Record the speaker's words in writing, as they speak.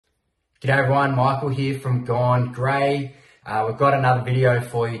G'day everyone, Michael here from Gone Grey. We've got another video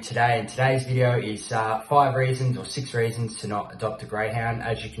for you today, and today's video is 5 reasons or 6 reasons to not adopt a greyhound.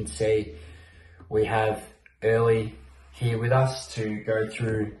 As you can see, we have Early here with us to go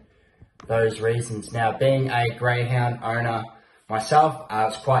through those reasons. Now, being a greyhound owner myself,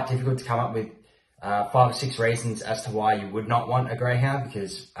 it's quite difficult to come up with 5 or 6 reasons as to why you would not want a greyhound,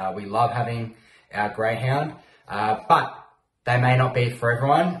 because we love having our greyhound, but they may not be for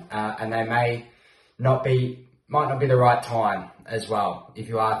everyone, and they might not be the right time as well if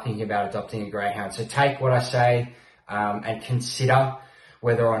you are thinking about adopting a greyhound. So take what I say and consider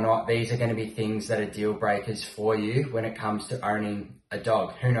whether or not these are going to be things that are deal breakers for you when it comes to owning a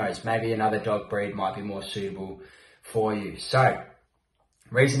dog. Who knows, maybe another dog breed might be more suitable for you. So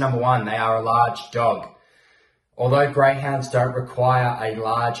reason number 1, they are a large dog. Although greyhounds don't require a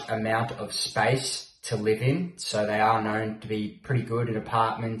large amount of space to live in, so they are known to be pretty good in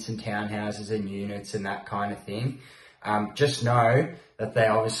apartments and townhouses and units and that kind of thing, just know that they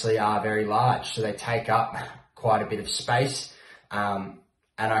obviously are very large, so they take up quite a bit of space, and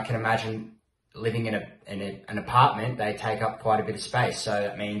I can imagine living in an apartment, they take up quite a bit of space, so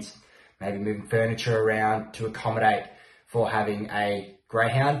that means maybe moving furniture around to accommodate for having a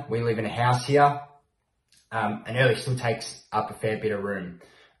greyhound. We live in a house here, and Early still takes up a fair bit of room.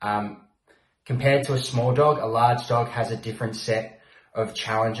 Compared to a small dog, a large dog has a different set of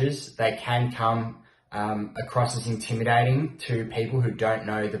challenges. They can come across as intimidating to people who don't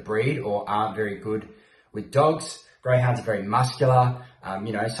know the breed or aren't very good with dogs. Greyhounds are very muscular.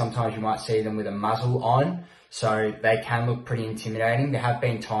 Sometimes you might see them with a muzzle on, so they can look pretty intimidating. There have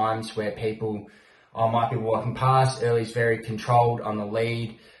been times where people might be walking past, Early's very controlled on the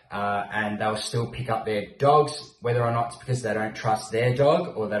lead, and they'll still pick up their dogs. Whether or not it's because they don't trust their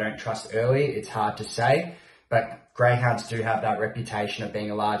dog or they don't trust Early, it's hard to say. But greyhounds do have that reputation of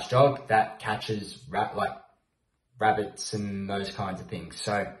being a large dog that catches rabbits and those kinds of things.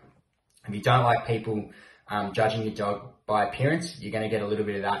 So if you don't like people judging your dog by appearance, you're going to get a little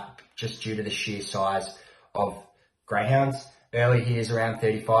bit of that just due to the sheer size of greyhounds. Early here is around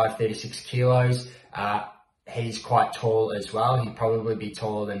 35, 36 kilos. He's quite tall as well. He'd probably be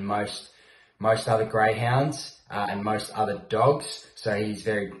taller than most other greyhounds and most other dogs. So he's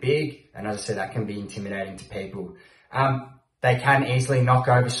very big, and as I said, that can be intimidating to people. They can easily knock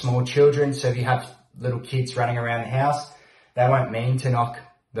over small children. So if you have little kids running around the house, they won't mean to knock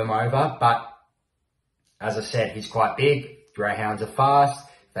them over. But as I said, he's quite big. Greyhounds are fast.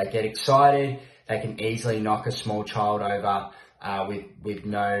 If they get excited, they can easily knock a small child over with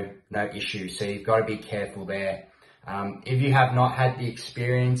no issue. So you've got to be careful there. If you have not had the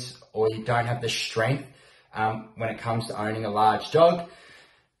experience or you don't have the strength when it comes to owning a large dog,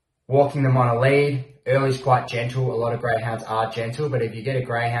 walking them on a lead, Early's quite gentle. A lot of greyhounds are gentle, but if you get a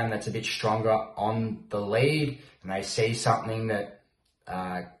greyhound that's a bit stronger on the lead and they see something that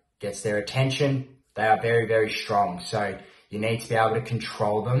gets their attention, they are very, very strong. So you need to be able to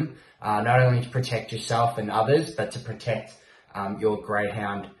control them, not only to protect yourself and others, but to protect your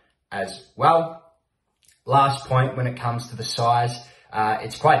greyhound as well. Last point, when it comes to the size,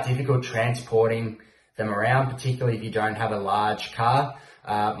 it's quite difficult transporting them around, particularly if you don't have a large car.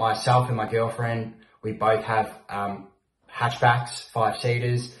 Myself and my girlfriend, we both have hatchbacks,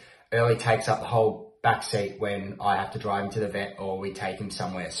 5-seaters. Early takes up the whole back seat when I have to drive him to the vet or we take him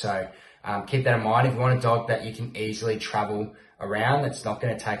somewhere. So keep that in mind. If you want a dog that you can easily travel around, that's not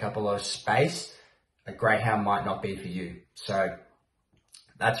going to take up a lot of space, a greyhound might not be for you. So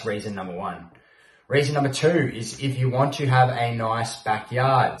that's reason number 1. Reason number 2 is if you want to have a nice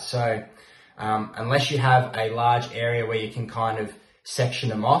backyard. So unless you have a large area where you can kind of section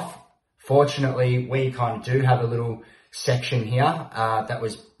them off, fortunately we kind of do have a little section here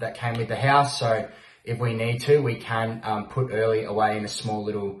that came with the house. So if we need to, we can put Early away in a small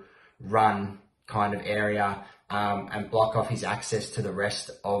little run kind of area and block off his access to the rest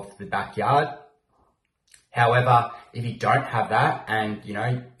of the backyard. However, if you don't have that and,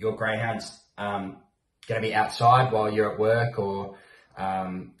 your greyhound's going to be outside while you're at work, or,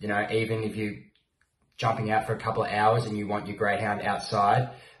 even if you're jumping out for a couple of hours and you want your greyhound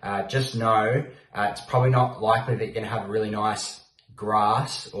outside, just know it's probably not likely that you're going to have a really nice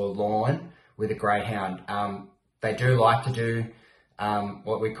grass or lawn with a greyhound. They do like to do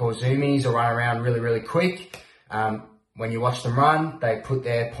what we call zoomies, or run around really, really quick. When you watch them run, they put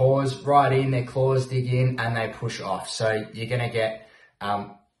their paws right in, their claws dig in, and they push off. So you're going to get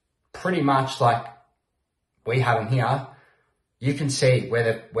pretty much like we have him here. You can see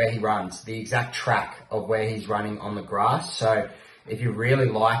where he runs, the exact track of where he's running on the grass. So if you really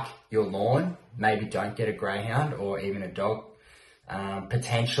like your lawn, maybe don't get a greyhound or even a dog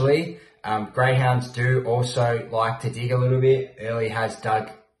potentially. Greyhounds do also like to dig a little bit. Early has dug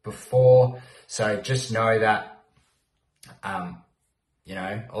before, so just know that, you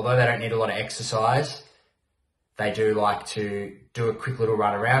know, although they don't need a lot of exercise, they do like to do a quick little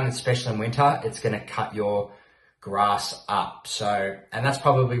run around, especially in winter. It's going to cut your grass up. So, and that's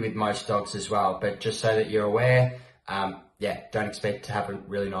probably with most dogs as well, but just so that you're aware, yeah, don't expect to have a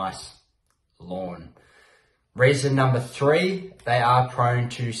really nice lawn. Reason number 3, they are prone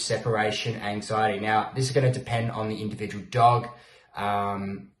to separation anxiety. Now, this is going to depend on the individual dog.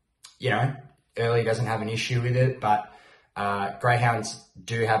 You know, Early doesn't have an issue with it, but Greyhounds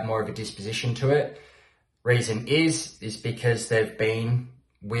do have more of a disposition to it. Reason is because they've been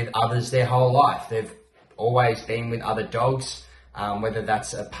with others their whole life. They've always been with other dogs, whether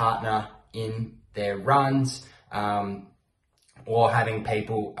that's a partner in their runs, or having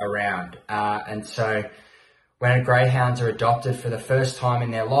people around. And so when Greyhounds are adopted for the first time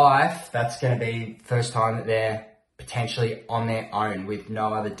in their life, that's going to be the first time that they're potentially on their own with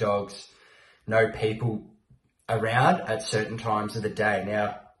no other dogs, no people around at certain times of the day.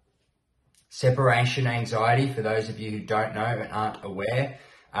 Now, separation anxiety, for those of you who don't know and aren't aware,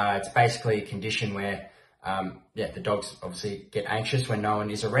 it's basically a condition where the dogs obviously get anxious when no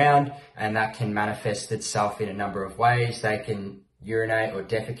one is around, and that can manifest itself in a number of ways. They can urinate or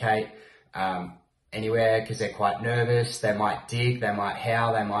defecate anywhere because they're quite nervous. They might dig, they might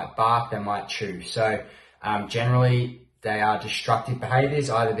howl, they might bark, they might chew. So generally they are destructive behaviours,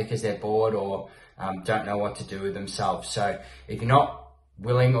 either because they're bored or don't know what to do with themselves. So if you're not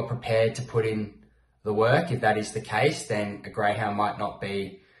willing or prepared to put in the work, if that is the case, then a Greyhound might not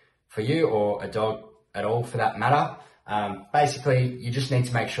be for you, or a dog at all for that matter. Basically, you just need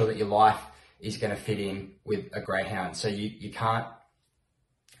to make sure that your life is going to fit in with a Greyhound. So you can't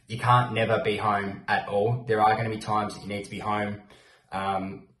never be home at all. There are going to be times that you need to be home.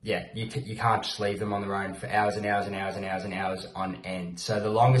 You can't just leave them on their own for hours and hours and hours and hours and hours on end. So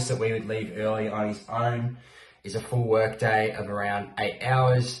the longest that we would leave Early on his own is a full work day of around 8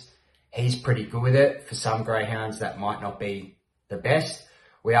 hours. He's pretty good with it. For some Greyhounds, that might not be the best.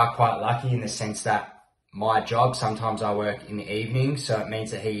 We are quite lucky in the sense that my job, sometimes I work in the evening, so it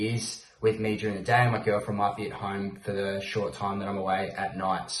means that he is with me during the day, and my girlfriend might be at home for the short time that I'm away at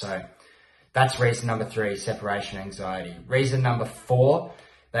night. So that's reason number 3, separation anxiety. Reason number 4,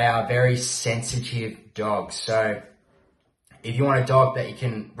 they are very sensitive dogs. So if you want a dog that you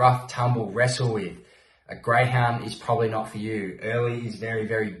can rough, tumble, wrestle with, a Greyhound is probably not for you. Early is very,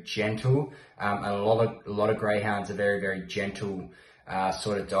 very gentle. A lot of Greyhounds are very, very gentle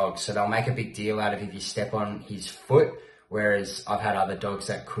sort of dogs. So they'll make a big deal out of if you step on his foot, whereas I've had other dogs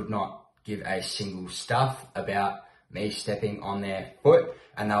that could not give a single stuff about me stepping on their foot,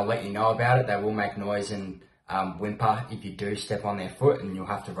 and they'll let you know about it. They will make noise and whimper if you do step on their foot, and you'll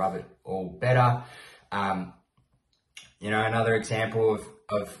have to rub it all better. Another example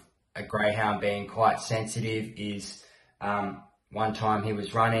of a Greyhound being quite sensitive is one time he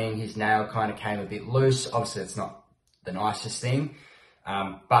was running, his nail kind of came a bit loose. Obviously, it's not the nicest thing,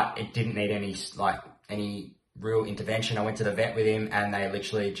 but it didn't need any real intervention. I went to the vet with him, and they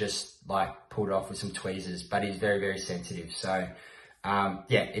literally just pulled it off with some tweezers. But he's very, very sensitive. So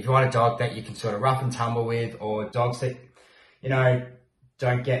if you want a dog that you can sort of rough and tumble with, or dogs that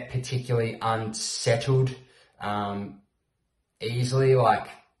don't get particularly unsettled easily,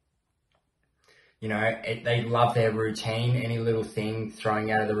 they love their routine. Any little thing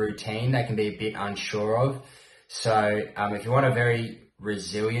throwing out of the routine, they can be a bit unsure of. So if you want a very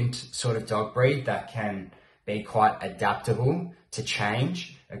resilient sort of dog breed that can be quite adaptable to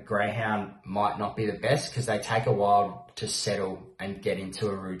change, a Greyhound might not be the best, because they take a while to settle and get into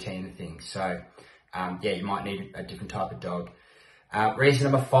a routine of things. So you might need a different type of dog. Reason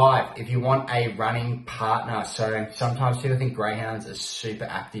number 5, if you want a running partner. So sometimes people think Greyhounds are super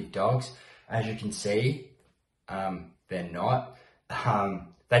active dogs. As you can see, they're not.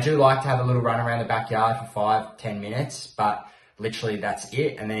 They do like to have a little run around the backyard for 5-10 minutes, but literally that's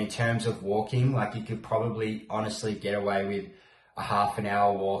it. And then in terms of walking, you could probably honestly get away with a half an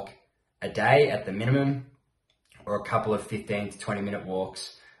hour walk a day at the minimum, or a couple of 15 to 20 minute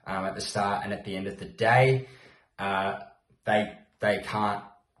walks at the start and at the end of the day. They can't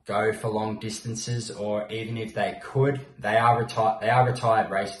go for long distances, or even if they could, they are retired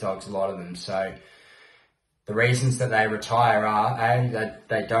race dogs, a lot of them. So the reasons that they retire are A, that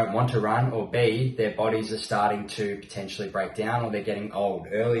they don't want to run, or B, their bodies are starting to potentially break down, or they're getting old.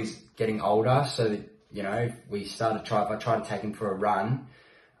 Early's getting older, so that, if I try to take him for a run,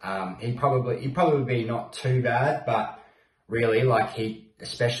 he'd probably be not too bad, but really,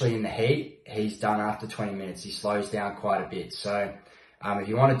 especially in the heat, he's done after 20 minutes. He slows down quite a bit. So if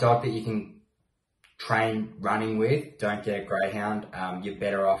you want a dog that you can train running with, don't get a Greyhound. You're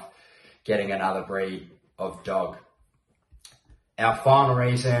better off getting another breed of dog. Our final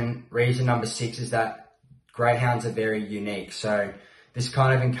reason number 6, is that Greyhounds are very unique. So this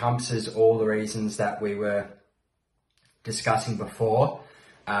kind of encompasses all the reasons that we were discussing before,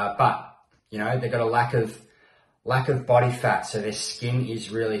 but you know, they've got a lack of body fat, so their skin is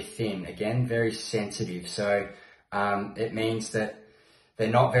really thin. Again, very sensitive. So it means that they're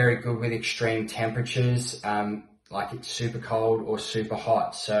not very good with extreme temperatures, like it's super cold or super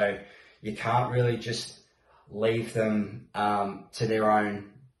hot. So you can't really just leave them to their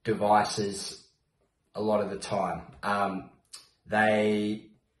own devices a lot of the time. They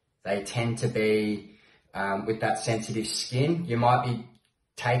tend to be, with that sensitive skin, you might be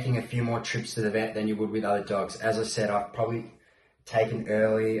taking a few more trips to the vet than you would with other dogs. As I said, I've probably taken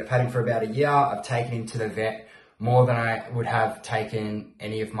I've had him for about a year. I've taken him to the vet more than I would have taken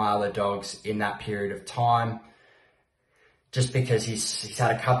any of my other dogs in that period of time, just because he's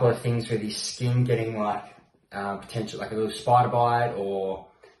had a couple of things with his skin getting like potential, like a little spider bite, or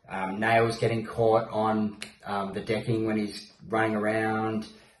nails getting caught on the decking when he's running around,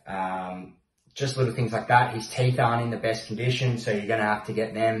 just little things like that. His teeth aren't in the best condition, so you're going to have to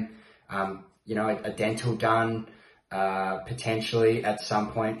get them, you know, a dental done potentially at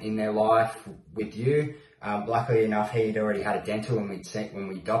some point in their life with you. Luckily enough, he'd already had a dental when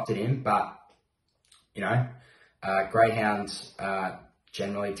we adopted him, but you know, Greyhounds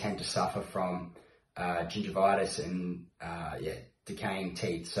generally tend to suffer from gingivitis and decaying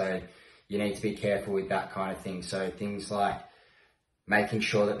teeth. So you need to be careful with that kind of thing. So things like making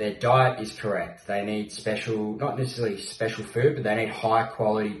sure that their diet is correct. They need special, not necessarily special food, but they need high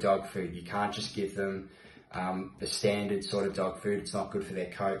quality dog food. You can't just give them the standard sort of dog food. It's not good for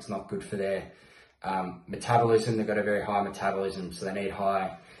their coat. It's not good for their metabolism. They've got a very high metabolism, so they need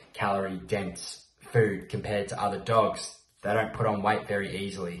high calorie dense food compared to other dogs. They don't put on weight very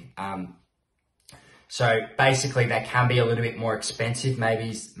easily. So basically they can be a little bit more expensive,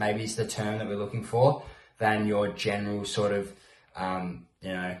 maybe is the term that we're looking for, than your general sort of,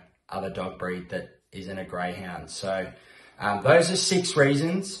 you know, other dog breed that isn't a Greyhound. So those are 6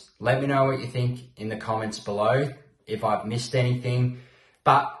 reasons. Let me know what you think in the comments below if I've missed anything.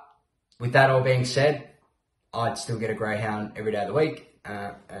 But with that all being said, I'd still get a Greyhound every day of the week.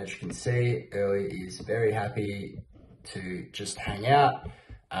 As you can see, Early is very happy to just hang out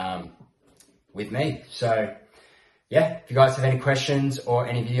with me. So yeah, if you guys have any questions or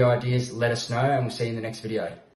any video ideas, let us know, and we'll see you in the next video.